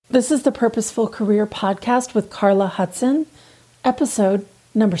This is the Purposeful Career Podcast with Carla Hudson, episode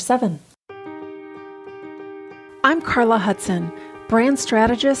number 7. I'm Carla Hudson, brand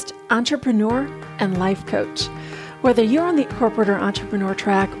strategist, entrepreneur, and life coach. Whether you're on the corporate or entrepreneur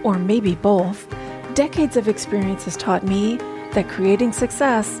track, or maybe both, decades of experience has taught me that creating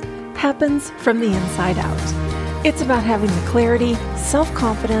success happens from the inside out. It's about having the clarity,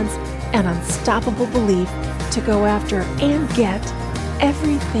 self-confidence, and unstoppable belief to go after and get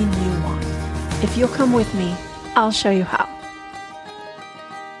everything you want. If you'll come with me, I'll show you how.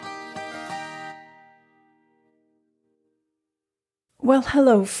 Well,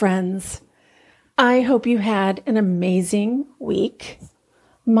 hello, friends. I hope you had an amazing week.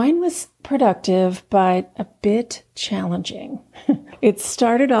 Mine was productive, but a bit challenging. It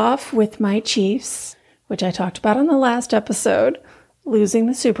started off with my Chiefs, which I talked about in the last episode, losing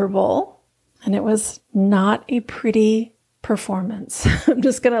the Super Bowl, and it was not a pretty performance. I'm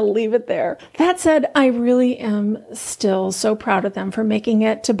just going to leave it there. That said, I really am still so proud of them for making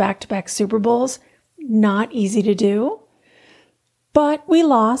it to back-to-back Super Bowls. Not easy to do, but we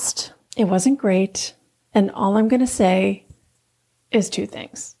lost. It wasn't great. And all I'm going to say is 2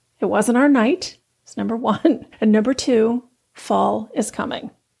 things. It wasn't our night. It's number 1. And number 2, fall is coming.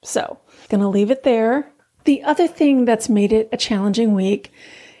 So going to leave it there. The other thing that's made it a challenging week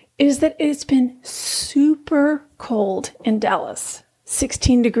is that it's been super cold in Dallas,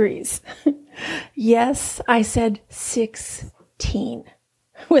 16 degrees. Yes, I said 16,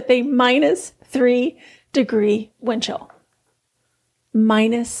 with a -3 degree wind chill.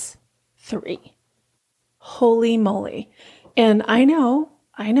 -3. Holy moly. And I know,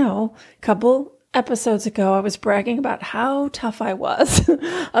 a couple episodes ago, I was bragging about how tough I was.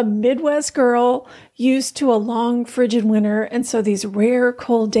 A Midwest girl used to a long frigid winter, and so these rare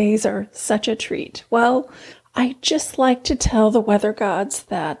cold days are such a treat. Well, I just like to tell the weather gods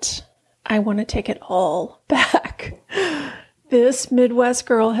that I want to take it all back. This Midwest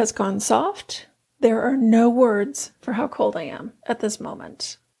girl has gone soft. There are no words for how cold I am at this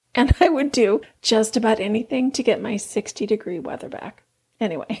moment. And I would do just about anything to get my 60-degree weather back.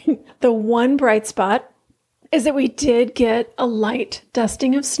 Anyway, the one bright spot is that we did get a light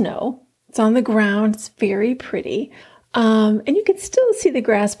dusting of snow. It's on the ground. It's very pretty. And you can still see the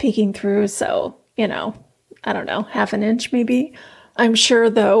grass peeking through. So, I don't know, half an inch maybe. I'm sure,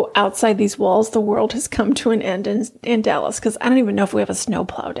 though, outside these walls, the world has come to an end in Dallas, because I don't even know if we have a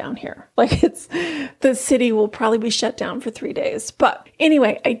snowplow down here. The city will probably be shut down for 3 days. But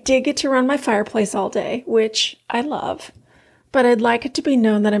anyway, I did get to run my fireplace all day, which I love. But I'd like it to be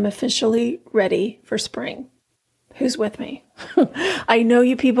known that I'm officially ready for spring. Who's with me? I know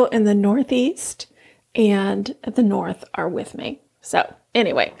you people in the Northeast and the North are with me. So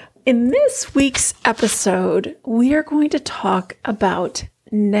anyway, in this week's episode, we are going to talk about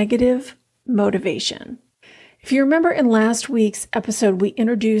negative motivation. If you remember in last week's episode, we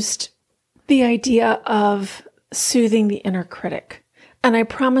introduced the idea of soothing the inner critic. And I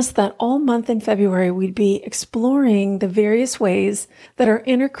promised that all month in February, we'd be exploring the various ways that our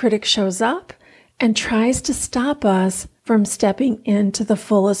inner critic shows up and tries to stop us from stepping into the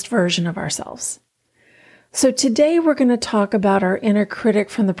fullest version of ourselves. So today we're going to talk about our inner critic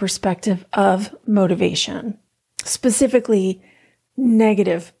from the perspective of motivation, specifically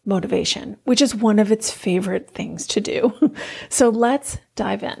negative motivation, which is one of its favorite things to do. So let's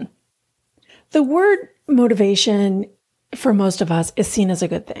dive in. The word motivation for most of us is seen as a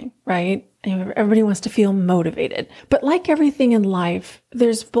good thing, right? Everybody wants to feel motivated. But like everything in life,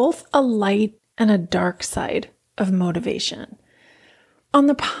 there's both a light and a dark side of motivation. On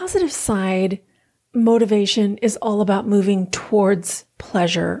the positive side, motivation is all about moving towards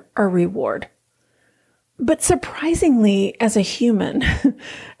pleasure or reward. But surprisingly, as a human,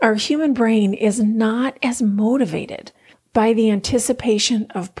 our human brain is not as motivated by the anticipation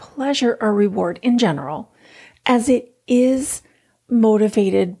of pleasure or reward in general as it is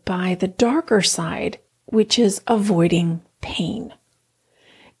motivated by the darker side, which is avoiding pain.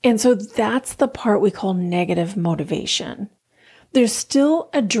 And so that's the part we call negative motivation. There's still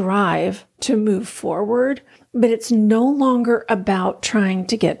a drive to move forward, but it's no longer about trying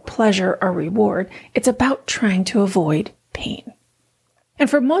to get pleasure or reward. It's about trying to avoid pain. And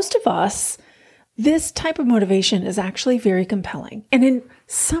for most of us, this type of motivation is actually very compelling. And in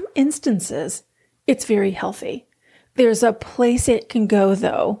some instances, it's very healthy. There's a place it can go,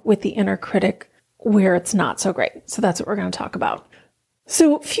 though, with the inner critic where it's not so great. So that's what we're going to talk about.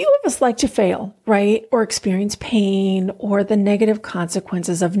 So few of us like to fail, right? Or experience pain or the negative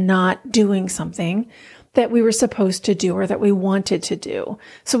consequences of not doing something that we were supposed to do or that we wanted to do.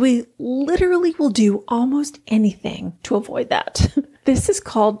 So we literally will do almost anything to avoid that. This is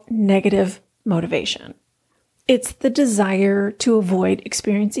called negative motivation. It's the desire to avoid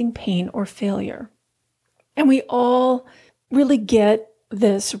experiencing pain or failure. And we all really get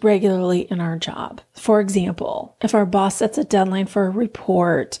this regularly in our job. For example, if our boss sets a deadline for a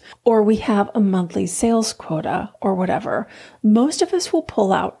report or we have a monthly sales quota or whatever, most of us will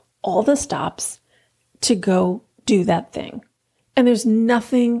pull out all the stops to go do that thing. And there's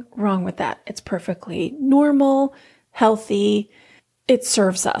nothing wrong with that. It's perfectly normal, healthy. It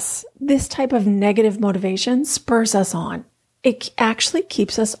serves us. This type of negative motivation spurs us on. It actually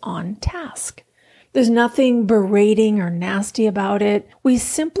keeps us on task. There's nothing berating or nasty about it. We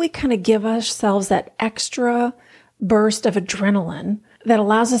simply kind of give ourselves that extra burst of adrenaline that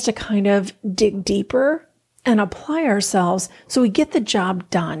allows us to kind of dig deeper and apply ourselves so we get the job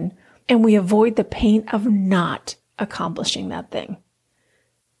done and we avoid the pain of not accomplishing that thing.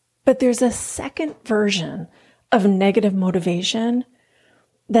 But there's a second version of negative motivation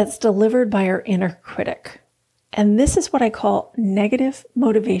that's delivered by our inner critic. And this is what I call negative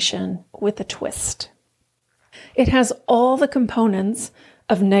motivation with a twist. It has all the components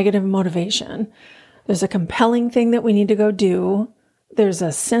of negative motivation. There's a compelling thing that we need to go do. There's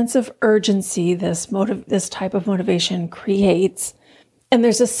a sense of urgency this type of motivation creates. And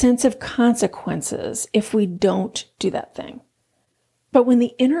there's a sense of consequences if we don't do that thing. But when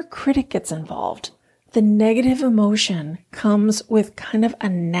the inner critic gets involved, the negative emotion comes with kind of a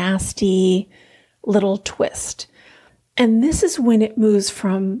nasty little twist. And this is when it moves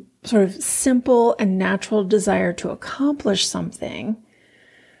from sort of simple and natural desire to accomplish something,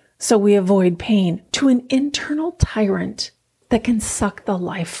 so we avoid pain, to an internal tyrant that can suck the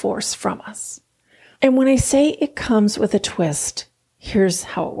life force from us. And when I say it comes with a twist, here's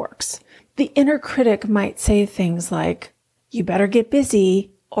how it works. The inner critic might say things like, you better get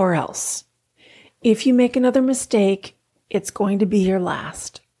busy or else. If you make another mistake, it's going to be your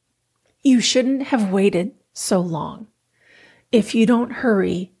last. You shouldn't have waited so long. If you don't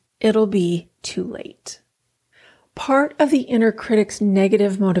hurry, it'll be too late. Part of the inner critic's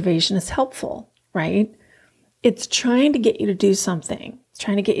negative motivation is helpful, right? It's trying to get you to do something. It's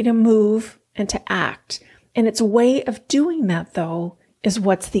trying to get you to move and to act. And its way of doing that, though, is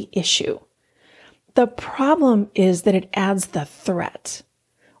what's the issue. The problem is that it adds the threat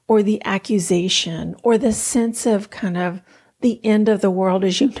or the accusation or the sense of kind of the end of the world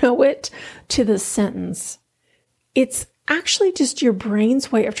as you know it to the sentence. It's actually just your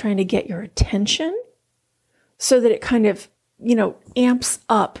brain's way of trying to get your attention so that it kind of, amps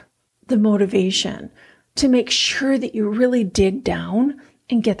up the motivation to make sure that you really dig down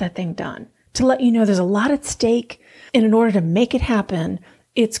and get that thing done, to let you know there's a lot at stake. And in order to make it happen,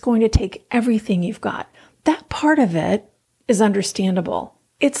 it's going to take everything you've got. That part of it is understandable.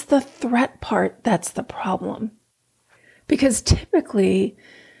 It's the threat part that's the problem. Because typically,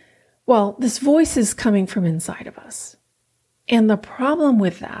 this voice is coming from inside of us. And the problem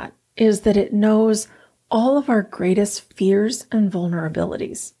with that is that it knows all of our greatest fears and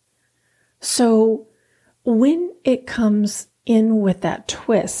vulnerabilities. So when it comes in with that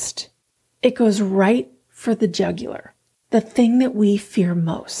twist, it goes right for the jugular, the thing that we fear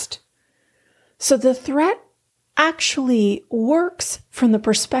most. So the threat actually works from the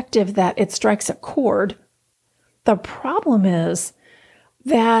perspective that it strikes a chord. The problem is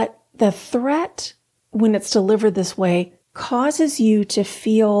that the threat, when it's delivered this way, causes you to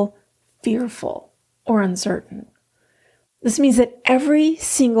feel fearful or uncertain. This means that every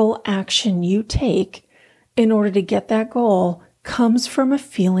single action you take in order to get that goal comes from a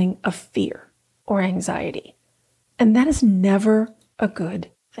feeling of fear or anxiety. And that is never a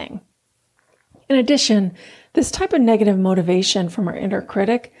good thing. In addition, this type of negative motivation from our inner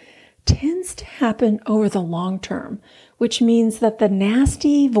critic tends to happen over the long term, which means that the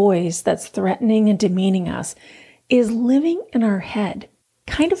nasty voice that's threatening and demeaning us is living in our head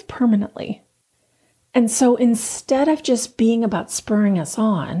kind of permanently. And so instead of just being about spurring us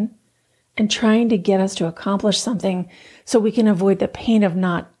on and trying to get us to accomplish something so we can avoid the pain of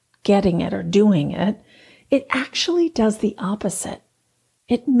not getting it or doing it, it actually does the opposite.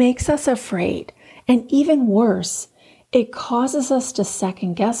 It makes us afraid. And even worse, it causes us to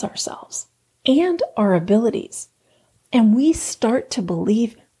second guess ourselves and our abilities. And we start to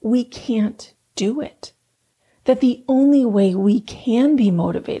believe we can't do it. That the only way we can be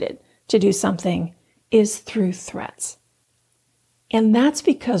motivated to do something is through threats. And that's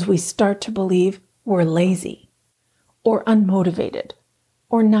because we start to believe we're lazy or unmotivated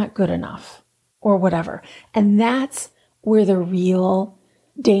or not good enough or whatever. And that's where the real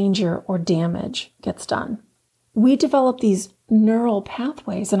danger or damage gets done. We develop these neural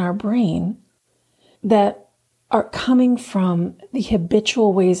pathways in our brain that are coming from the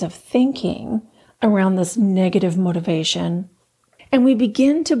habitual ways of thinking around this negative motivation. And we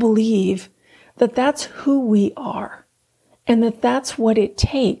begin to believe that that's who we are and that that's what it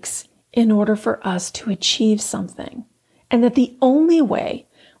takes in order for us to achieve something. And that the only way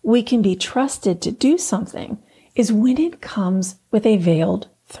we can be trusted to do something is when it comes with a veiled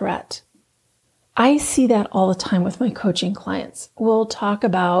threat. I see that all the time with my coaching clients. We'll talk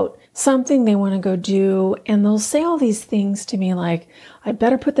about something they want to go do, and they'll say all these things to me like, I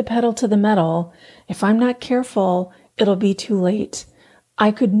better put the pedal to the metal. If I'm not careful, it'll be too late.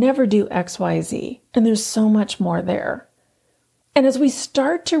 I could never do X, Y, Z. And there's so much more there. And as we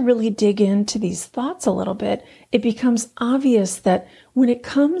start to really dig into these thoughts a little bit, it becomes obvious that when it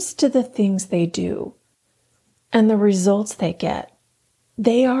comes to the things they do and the results they get,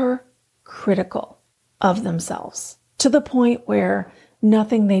 they are critical of themselves to the point where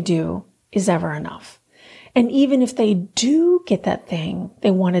nothing they do is ever enough. And even if they do get that thing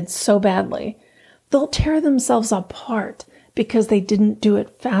they wanted so badly, they'll tear themselves apart because they didn't do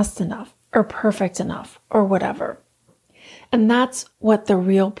it fast enough or perfect enough or whatever. And that's what the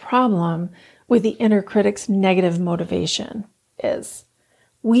real problem with the inner critic's negative motivation is.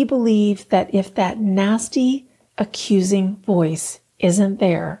 We believe that if that nasty, accusing voice isn't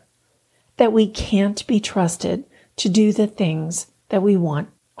there, that we can't be trusted to do the things that we want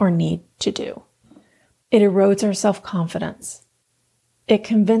or need to do. It erodes our self-confidence. It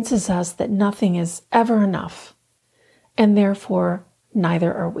convinces us that nothing is ever enough, and therefore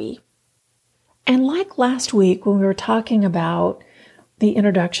neither are we. And like last week when we were talking about the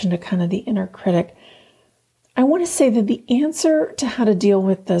introduction to kind of the inner critic, I want to say that the answer to how to deal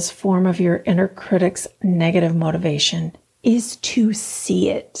with this form of your inner critic's negative motivation is to see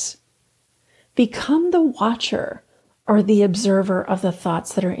it. Become the watcher or the observer of the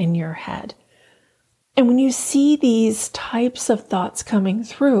thoughts that are in your head. And when you see these types of thoughts coming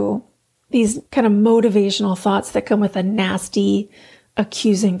through, these kind of motivational thoughts that come with a nasty,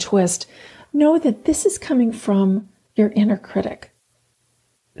 accusing twist, know that this is coming from your inner critic.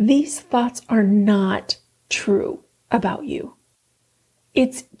 These thoughts are not true about you.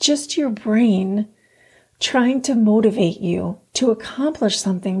 It's just your brain trying to motivate you to accomplish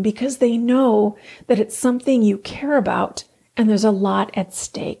something because they know that it's something you care about and there's a lot at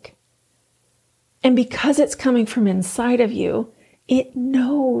stake. And because it's coming from inside of you, it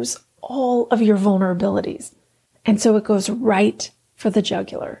knows all of your vulnerabilities. And so it goes right for the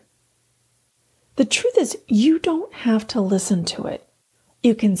jugular. The truth is, you don't have to listen to it.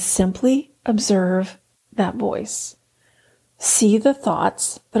 You can simply observe that voice, see the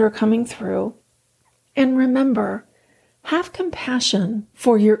thoughts that are coming through, and remember, have compassion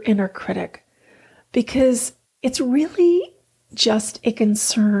for your inner critic because it's really just a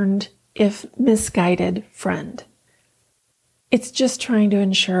concerned, if misguided, friend. It's just trying to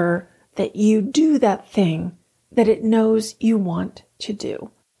ensure that you do that thing that it knows you want to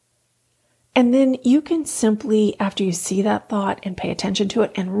do. And then you can simply, after you see that thought and pay attention to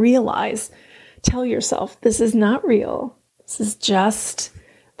it and realize, tell yourself, this is not real. This is just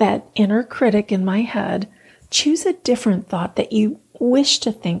that inner critic in my head. Choose a different thought that you wish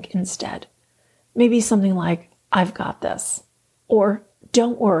to think instead. Maybe something like, I've got this. Or,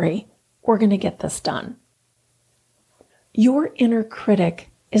 don't worry, we're going to get this done. Your inner critic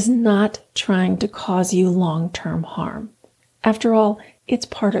is not trying to cause you long-term harm. After all, it's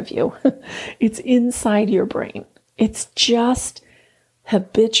part of you. It's inside your brain. It's just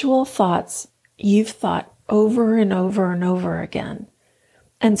habitual thoughts you've thought over and over and over again.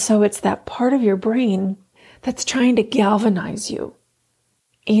 And so it's that part of your brain that's trying to galvanize you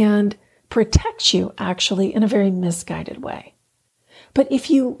and protect you actually in a very misguided way. But if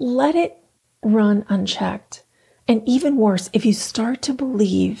you let it run unchecked, and even worse, if you start to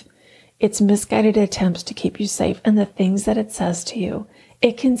believe its misguided attempts to keep you safe and the things that it says to you,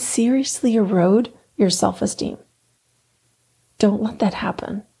 it can seriously erode your self-esteem. Don't let that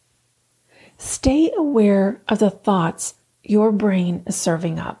happen. Stay aware of the thoughts your brain is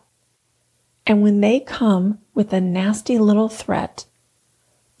serving up. And when they come with a nasty little threat,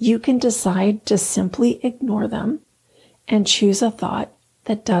 you can decide to simply ignore them and choose a thought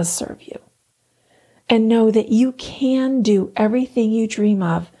that does serve you. And know that you can do everything you dream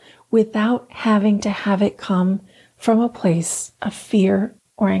of without having to have it come from a place of fear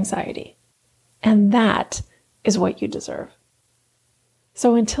or anxiety. And that is what you deserve.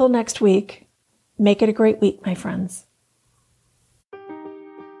 So until next week, make it a great week, my friends.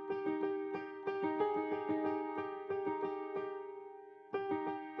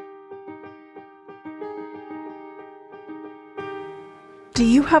 Do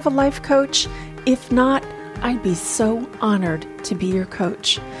you have a life coach? If not, I'd be so honored to be your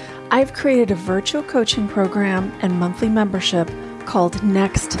coach. I've created a virtual coaching program and monthly membership called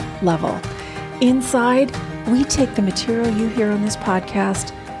Next Level. Inside, we take the material you hear on this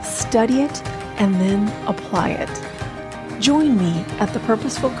podcast, study it, and then apply it. Join me at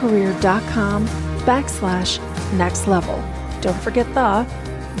thepurposefulcareer.com/next level. Don't forget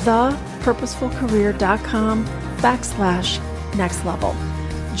thepurposefulcareer.com/next level.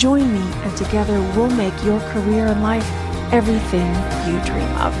 Join me, and together we'll make your career and life everything you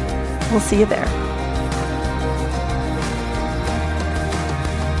dream of. We'll see you there.